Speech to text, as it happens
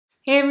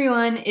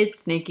everyone,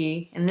 it's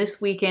Nikki, and this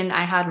weekend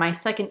I had my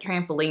second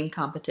trampoline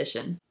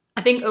competition.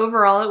 I think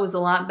overall it was a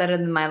lot better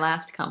than my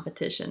last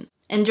competition.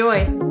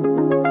 Enjoy!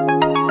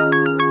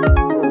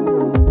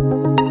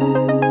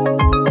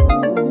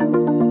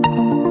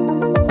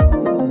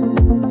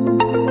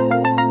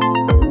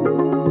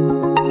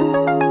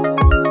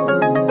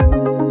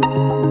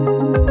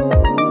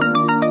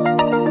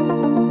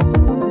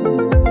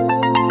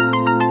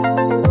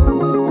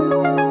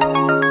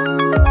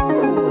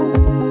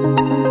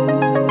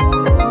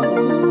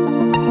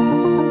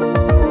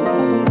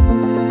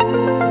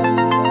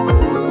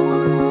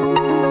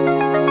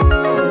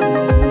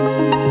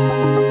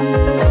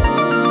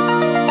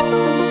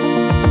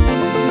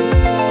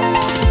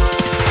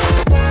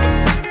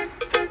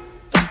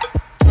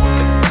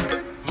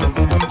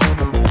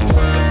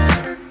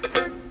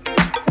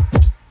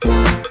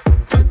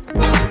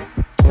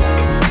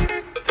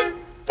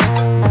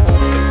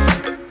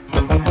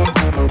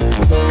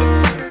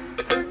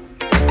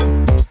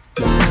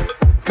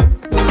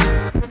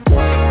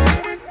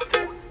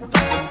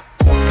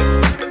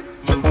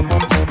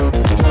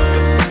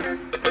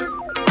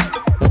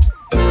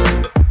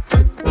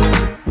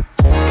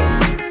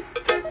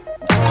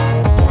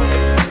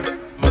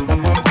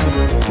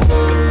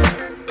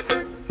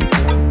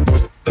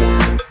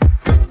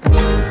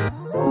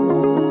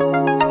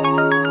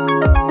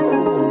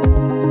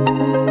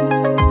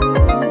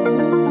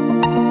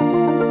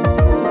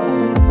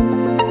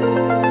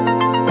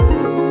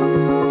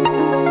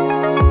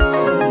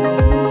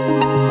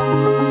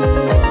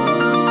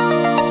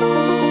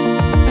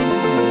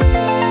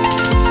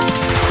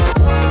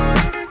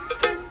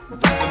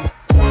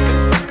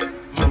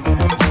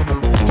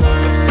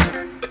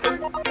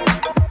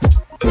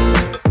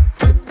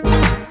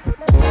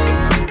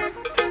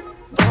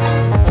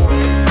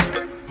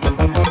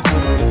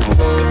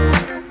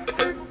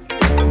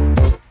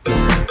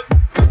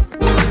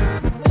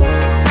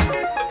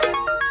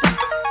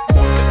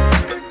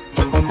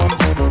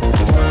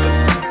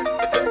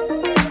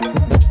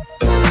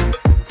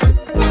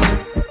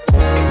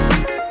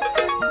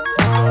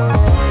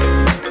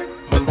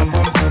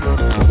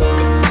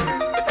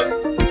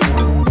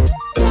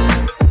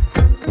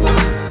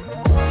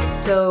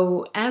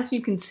 So as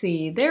you can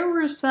see, there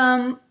were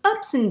some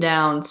ups and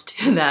downs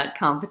to that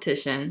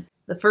competition.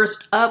 The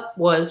first up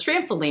was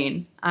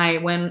trampoline. I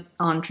went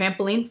on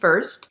trampoline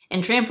first,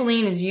 and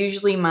trampoline is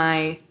usually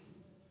my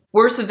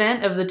worst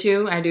event of the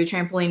two. I do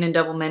trampoline and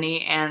double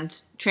mini, and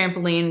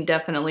trampoline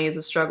definitely is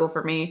a struggle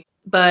for me.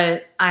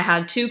 But I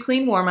had two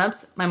clean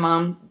warm-ups. My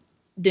mom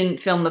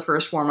didn't film the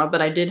first warm-up,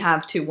 but I did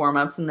have two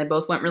warm-ups and they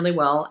both went really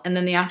well. And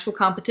then the actual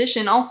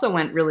competition also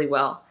went really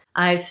well.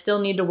 I still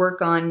need to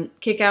work on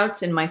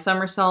kickouts and my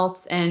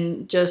somersaults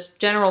and just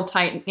general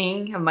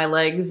tightening of my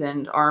legs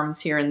and arms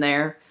here and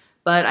there.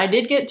 But I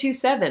did get 2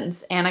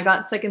 7s and I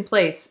got second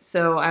place,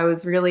 so I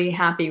was really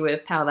happy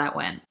with how that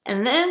went.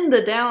 And then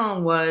the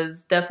down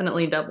was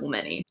definitely double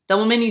mini.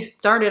 Double mini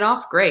started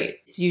off great.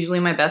 It's usually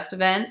my best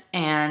event,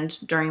 and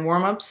during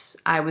warm-ups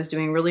I was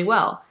doing really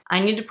well. I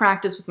need to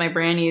practice with my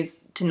brannies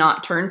to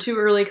not turn too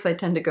early because I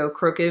tend to go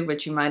crooked,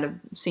 which you might have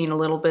seen a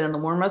little bit in the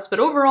warm-ups. But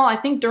overall, I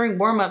think during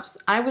warm-ups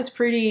I was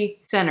pretty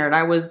centered.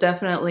 I was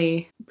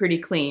definitely pretty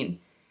clean.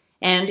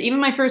 And even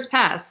my first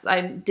pass,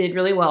 I did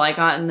really well. I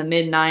got in the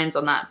mid-9s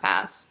on that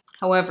pass.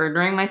 However,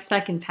 during my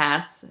second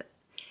pass,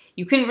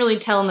 you couldn't really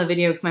tell in the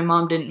video because my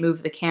mom didn't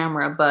move the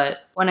camera, but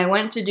when I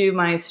went to do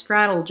my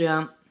straddle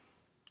jump,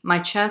 my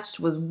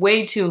chest was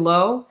way too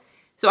low.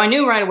 So I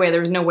knew right away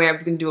there was no way I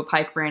was going to do a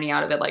pike branny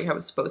out of it like I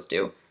was supposed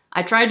to.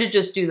 I tried to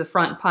just do the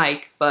front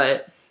pike,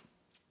 but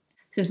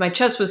since my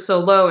chest was so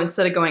low,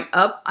 instead of going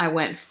up, I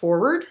went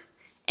forward.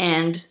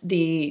 And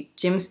the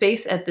gym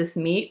space at this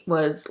meet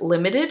was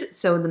limited,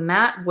 so the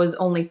mat was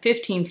only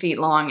 15 feet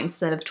long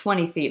instead of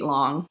 20 feet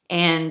long.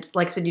 And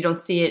like I said, you don't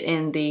see it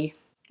in the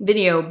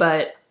video,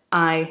 but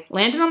I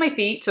landed on my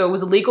feet, so it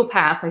was a legal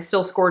pass. I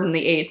still scored in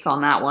the 8s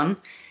on that one.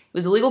 It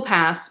was a legal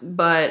pass,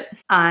 but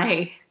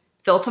I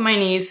fell to my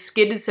knees,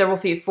 skidded several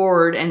feet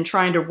forward, and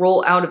trying to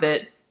roll out of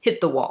it,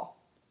 hit the wall.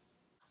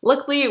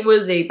 Luckily, it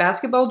was a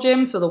basketball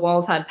gym, so the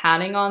walls had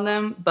padding on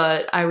them,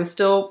 but I was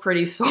still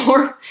pretty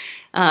sore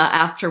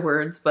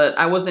afterwards, but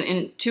I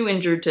wasn't too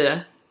injured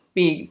to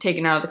be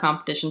taken out of the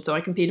competition, so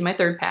I competed my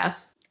third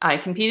pass. I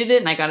competed it,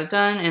 and I got it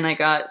done, and I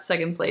got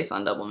second place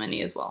on double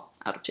mini as well,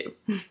 out of 2.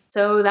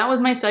 So that was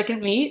my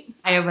second meet.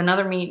 I have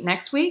another meet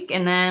next week,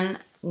 and then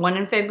one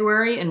in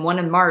February and one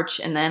in March,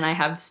 and then I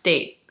have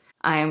state.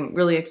 I'm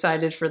really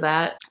excited for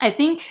that. I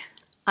think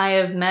I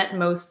have met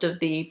most of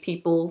the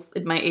people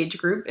in my age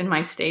group in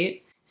my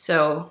state,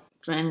 so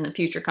in the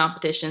future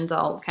competitions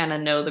I'll kind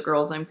of know the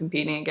girls I'm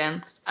competing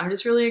against. I'm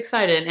just really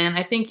excited, and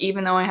I think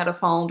even though I had a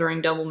fall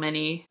during double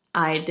mini,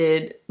 I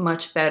did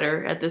much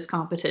better at this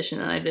competition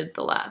than I did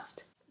the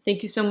last.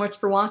 Thank you so much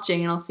for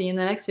watching, and I'll see you in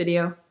the next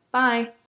video. Bye!